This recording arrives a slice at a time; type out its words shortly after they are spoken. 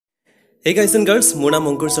Hey guys and girls, মোৰ নাম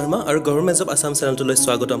অংকুৰ শৰ্মা আৰু গভৰ্ণমেণ্ট অফ আসাম চেনেলটোলৈ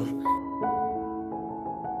স্বাগতম।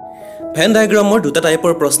 ভেন ডায়াগ্ৰামৰ দুটা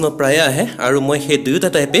টাইপৰ প্ৰশ্ন প্ৰায় আহে আৰু মই সেই দুয়োটা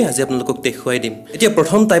টাইপে আজি আপোনালোকক দেখুৱাই দিম। এতিয়া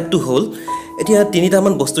প্ৰথম টাইপটো হ'ল এতিয়া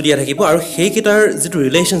তিনিটামান বস্তু দিয়া থাকিব আৰু সেইকেইটাৰ যিটো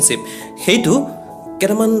ৰিলেশ্যনশ্বিপ সেইটো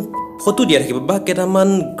কেইটামান ফটো দিয়া থাকিব বা কেইটামান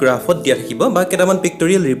গ্ৰাফত দিয়া থাকিব বা কেইটামান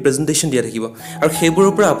পিক্টৰিয়েল ৰিপ্ৰেজেণ্টেশ্যন দিয়া থাকিব আৰু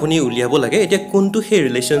সেইবোৰৰ পৰা আপুনি উলিয়াব লাগে এতিয়া কোনটো সেই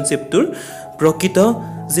ৰিলেশ্যনশ্বিপটোৰ প্ৰকৃত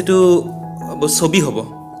যিটো ছবি হ'ব।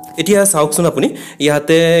 এতিয়া চাওকচোন আপুনি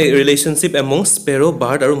ইয়াতে ৰিলেশ্যনশ্বিপ এমং স্পেৰো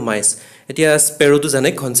বাৰ্ড আৰু মাইচ। এতিয়া স্পেৰোটো জানে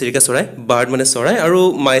ঘনচিৰিকা চৰাই, বাৰ্ড মানে চৰাই আৰু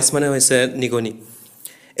মাইচ মানে হৈছে নিগনি।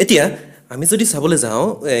 এতিয়া আমি যদি চাবলৈ যাওঁ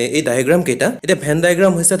এই ডায়েগ্ৰাম কেইটা, এতিয়া ভেন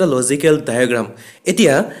ডায়েগ্ৰাম হৈছে এটা লজিকেল ডায়েগ্ৰাম।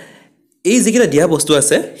 এতিয়া এই যিকেইটা দিয়া বস্তু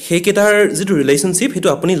আছে সেইকেইটাৰ যিটো ৰিলেশ্যনশ্বিপ সেইটো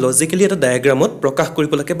আপুনি লজিকেলি এটা ডায়েগ্ৰামত প্ৰকাশ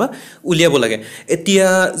কৰিব লাগে বা উলিয়াব লাগে। এতিয়া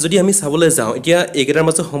যদি আমি চাবলৈ যাওঁ এতিয়া এইকেইটাৰ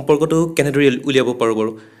মাজত সম্পৰ্কটো কেনেদৰে উলিয়াব পাৰোঁ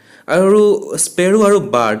বাৰু। আৰু স্পেৰো আৰু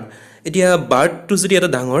বাৰ্ড, এতিয়া বাৰ্ডটো যদি এটা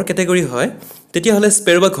ডাঙৰ কেটেগৰী হয় তেতিয়াহ'লে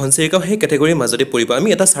স্পেৰো বা ঘনচিৰিকাও সেই কেটেগৰীৰ মাজতে পৰিব। আমি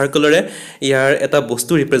এটা চাৰ্কলৰে ইয়াৰ এটা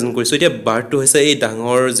বস্তু ৰিপ্ৰেজেণ্ট কৰিছোঁ। এতিয়া বাৰ্ডটো হৈছে এই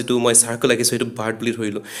ডাঙৰ যিটো মই চাৰ্কল আঁকিছোঁ সেইটো বাৰ্ড বুলি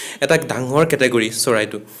ধৰিলোঁ, এটা ডাঙৰ কেটেগৰী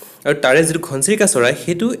চৰাইটো। আৰু তাৰে যিটো ঘনচিৰিকা চৰাই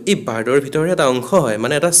সেইটো এই বাৰ্ডৰ ভিতৰৰে এটা অংশ হয়,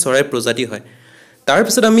 মানে এটা চৰাই প্ৰজাতি হয়।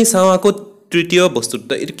 তাৰপিছত আমি চাওঁ আকৌ তৃতীয়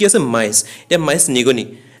বস্তুটো, এইটো কি আছে মাইচ। এতিয়া মাইচ নিগনি।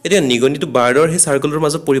 এতিয়া নিগনিটো বাৰ্ডৰ সেই চাৰ্কলটোৰ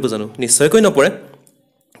মাজত পৰিব জানো? নিশ্চয়কৈ নপৰে,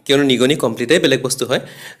 কিয়নো নিগনি কমপ্লিটেই বেলেগ বস্তু হয়।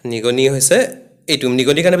 নিগনি হৈছে এইটো,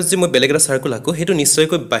 নিগনিৰ কাৰণে যদি মই বেলেগ এটা চাৰ্কল আঁকো সেইটো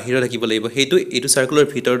নিশ্চয়কৈ বাহিৰত ৰাখিব লাগিব, সেইটো এইটো চাৰ্কলৰ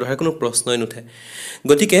ভিতৰত অহাৰ কোনো প্ৰশ্নই নুঠে।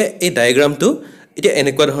 গতিকে এই ডায়েগ্ৰামটো এতিয়া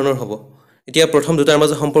এনেকুৱা ধৰণৰ হ'ব। এতিয়া প্ৰথম দুটাৰ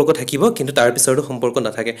মাজত সম্পৰ্ক থাকিব কিন্তু তাৰ পিছৰটো সম্পৰ্ক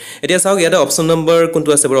নাথাকে। এতিয়া চাওক ইয়াতে অপশ্যন নম্বৰ কোনটো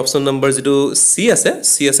আছে বাৰু, অপশ্যন নম্বৰ যিটো চি আছে,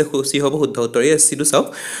 চি হ'ব শুদ্ধ উত্তৰ। এই চিটো চাওক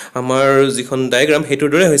আমাৰ যিখন ডায়েগ্ৰাম সেইটোৰ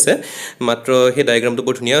দৰে হৈছে, মাত্ৰ সেই ডায়েগ্ৰামটো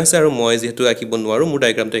বৰ ধুনীয়া হৈছে আৰু মই যিহেতু আঁকিব নোৱাৰোঁ মোৰ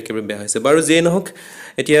ডায়েগ্ৰামটো একেবাৰে বেয়া হৈছে। বাৰু যিয়ে নহওক,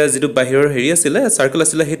 এতিয়া যিটো বাহিৰৰ হেৰি আছিলে চাৰ্কল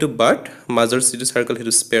আছিলে সেইটো বাৰ্ড, মাজৰ যিটো চাৰ্কল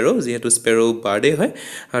সেইটো স্পেৰো, যিহেতু স্পেৰো বাৰ্ডেই হয়,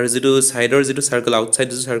 আৰু যিটো ছাইডৰ যিটো চাৰ্কল আউটছাইড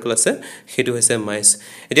যিটো চাৰ্কল আছে সেইটো হৈছে মাইচ।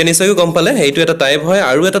 এতিয়া নিশ্চয়কৈ গম পালে এইটো এটা টাইপ হয়।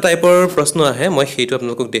 আৰু এটা টাইপৰ প্ৰশ্ন আহে, মই সেইটো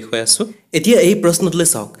আপোনালোকক দেখুৱাই আছোঁ। এতিয়া এই প্ৰশ্নটোলৈ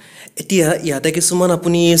চাওক, এতিয়া ইয়াতে কিছুমান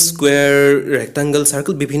আপুনি স্কুৱেৰ, ৰেক্টাংগল,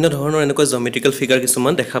 চাৰ্কল বিভিন্ন ধৰণৰ এনেকুৱা জমেট্ৰিকেল ফিগাৰ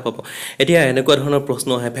কিছুমান দেখা পাব। এতিয়া এনেকুৱা ধৰণৰ প্ৰশ্ন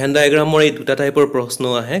আহে, ভেন ডায়েগ্ৰামৰ এই দুটা টাইপৰ প্ৰশ্ন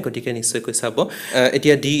আহে, গতিকে নিশ্চয়কৈ চাব।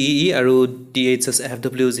 এতিয়া DEE আৰু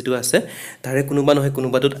DHSFW যিটো আছে তাৰে কোনোবা নহয়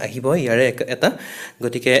কোনোবাটোত আহিব ইয়াৰে এটা,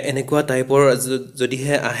 গতিকে এনেকুৱা টাইপৰ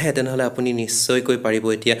যদিহে আহে তেনেহ'লে আপুনি নিশ্চয়কৈ পাৰিব।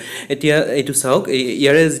 এতিয়া এইটো চাওক,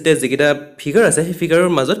 ইয়াৰে যেতিয়া যিকেইটা ফিগাৰ আছে সেই ফিগাৰৰ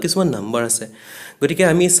মাজত কিছুমান নাম্বাৰ আছে। গতিকে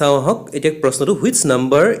আমি চাওঁ আহক এতিয়া প্ৰশ্নটো, which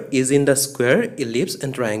number is in the square, ellipse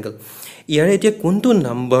and triangle. ইয়াৰে এতিয়া কোনটো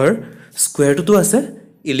নাম্বাৰ স্কুৱেৰটোতো আছে,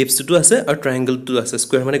 ইলিপ্সটোতো আছে আৰু ট্ৰায়েংগলটো আছে।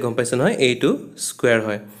 স্কুৱেৰ মানে গম পাইছে নহয়, এইটো স্কুৱেৰ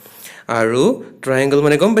হয় আৰু ট্ৰায়েংগল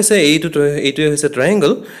মানে গম পাইছে এইটোৱে হৈছে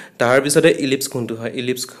ট্ৰায়েংগল। তাৰপিছতে ইলিপ্স কোনটো হয়,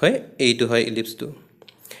 ইলিপ্স হয় এইটো হয় ইলিপ্সটো।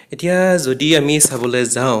 এতিয়া যদি আমি চাবলৈ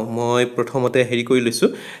যাওঁ, মই প্ৰথমতে হেৰি কৰি লৈছোঁ,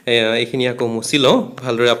 এইখিনি আকৌ মুচি লওঁ,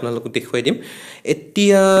 ভালদৰে আপোনালোকক দেখুৱাই দিম।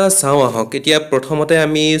 এতিয়া চাওঁ আহক, এতিয়া প্ৰথমতে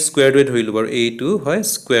আমি স্কুৱেৰটোৱে ধৰিলোঁ বাৰু, এইটো হয়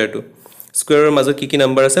স্কুৱেৰটো। স্কুৱেৰৰ মাজত কি কি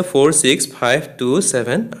নাম্বাৰ আছে, 4, 6, 5, 2,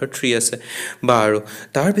 7 আৰু 3 আছে বাৰু।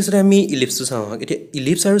 তাৰপিছতে আমি ইলিপ্সটো চাওঁ আহক। এতিয়া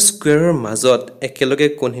ইলিপ্স আৰু স্কুৱেৰৰ মাজত একেলগে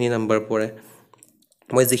কোনখিনি নাম্বাৰ পৰে,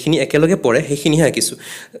 মই যিখিনি একেলগে পৰে সেইখিনিহে আঁকিছোঁ।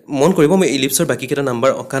 মন কৰিব মই ইলিপ্সৰ বাকীকেইটা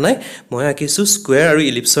নাম্বাৰ অঁকা নাই, মই আঁকিছোঁ স্কুৱেৰ আৰু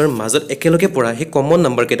ইলিপ্সৰ মাজত একেলগে পৰা সেই কমন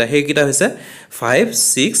নাম্বাৰকেইটা, সেইকেইটা হৈছে 5,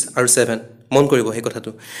 6 আৰু 7। মন কৰিব সেই কথাটো।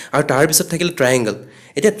 আৰু তাৰপিছত থাকিল ট্ৰায়েংগল।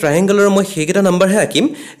 এতিয়া ট্ৰায়েংগলৰ মই সেইকেইটা নাম্বাৰহে আঁকিম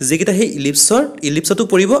যিকেইটা সেই ইলিপ্সতো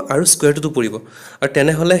পৰিব আৰু স্কুৱেৰটোতো পৰিব। আৰু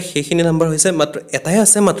তেনেহ'লে সেইখিনি নাম্বাৰ হৈছে মাত্ৰ এটাই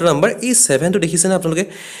আছে মাত্ৰ নাম্বাৰ, এই 7টো দেখিছেনে আপোনালোকে?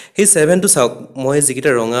 সেই 7টো চাওক, মই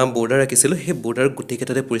যিকেইটা ৰঙা বৰ্ডাৰ আঁকিছিলোঁ সেই বৰ্ডাৰ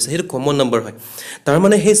গোটেইকেইটাতে পৰিছে, সেইটো কমন নাম্বাৰ হয়।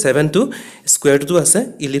 তাৰমানে সেই 7টো স্কুৱেৰটোতো আছে,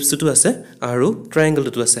 ইলিপ্সটোতো আছে আৰু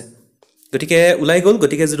ট্ৰায়েংগলটোতো আছে। গতিকে ওলাই গ'ল,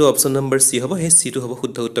 গতিকে যিটো অপশ্যন নম্বৰ চি হ'ব সেই চিটো হ'ব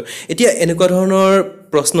শুদ্ধ উত্তৰ। এতিয়া এনেকুৱা ধৰণৰ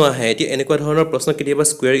প্ৰশ্ন আহে, এতিয়া এনেকুৱা ধৰণৰ প্ৰশ্ন কেতিয়াবা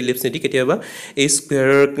স্কুৱেৰ ইলিপ্স নিদি, কেতিয়াবা এই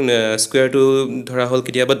স্কুৱেৰটো ধৰা হ'ল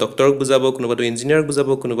কেতিয়াবা ডক্টৰক বুজাব, কোনোবাটো ইঞ্জিনিয়াৰক বুজাব,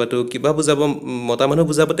 কোনোবাটো কিবা বুজাব, মতা মানুহ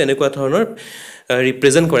বুজাব, তেনেকুৱা ধৰণৰ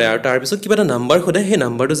ৰিপ্ৰেজেণ্ট কৰে। আৰু তাৰপিছত কিবা এটা নাম্বাৰ সোধে, সেই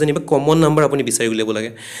নাম্বাৰটো যেনিবা কমন নাম্বাৰ আপুনি বিচাৰি উলিয়াব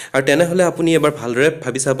লাগে। আৰু তেনেহ'লে আপুনি এবাৰ ভালদৰে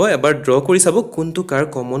ভাবি চাব, এবাৰ ড্ৰ কৰি চাব কোনটো কাৰ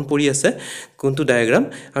কমন পৰি আছে, কোনটো ডায়েগ্ৰাম,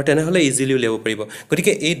 আৰু তেনেহ'লে ইজিলি উলিয়াব পাৰিব।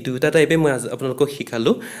 গতিকে এই দুটা টাইপে মই আপোনালোকক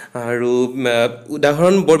শিকালোঁ আৰু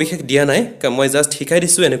উদাহৰণ বৰ বিশেষ দিয়া নাই, মই জাষ্ট শিকাই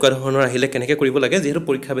দিছোঁ এনেকুৱা ধৰণৰ আহিলে কেনেকৈ কৰিব লাগে, যিহেতু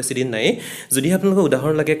পৰীক্ষা বেছি দিন নায়েই। যদি আপোনালোকক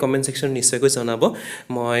উদাহৰণ লাগে কমেণ্ট ছেকশ্যনত নিশ্চয়কৈ জনাব,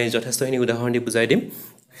 মই যথেষ্টখিনি উদাহৰণ দি বুজাই দিম।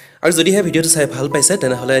 আৰু যদিহে ভিডিঅ'টো চাই ভাল পাইছে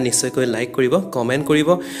তেনেহ'লে নিশ্চয়কৈ লাইক কৰিব কমেণ্ট কৰিব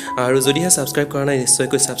আৰু যদিহে ছাবস্ক্ৰাইব কৰা নাই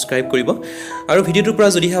নিশ্চয়কৈ ছাবস্ক্ৰাইব কৰিব আৰু ভিডিঅ'টোৰ পৰা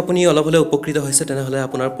যদিহে আপুনি অলপ হ'লে উপকৃত হৈছে তেনেহ'লে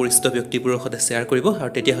আপোনাৰ পৰিচিত ব্যক্তিবোৰৰ সৈতে শ্বেয়াৰ কৰিব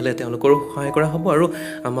আৰু তেতিয়াহ'লে তেওঁলোকৰো সহায় কৰা হ'ব আৰু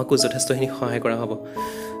আমাকো যথেষ্টখিনি সহায় কৰা হ'ব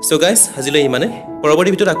চ' গাইজ আজিলৈ ইমানে পৰৱৰ্তী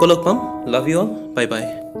ভিডিঅ'ত আকৌ লগ পাম love you all bye bye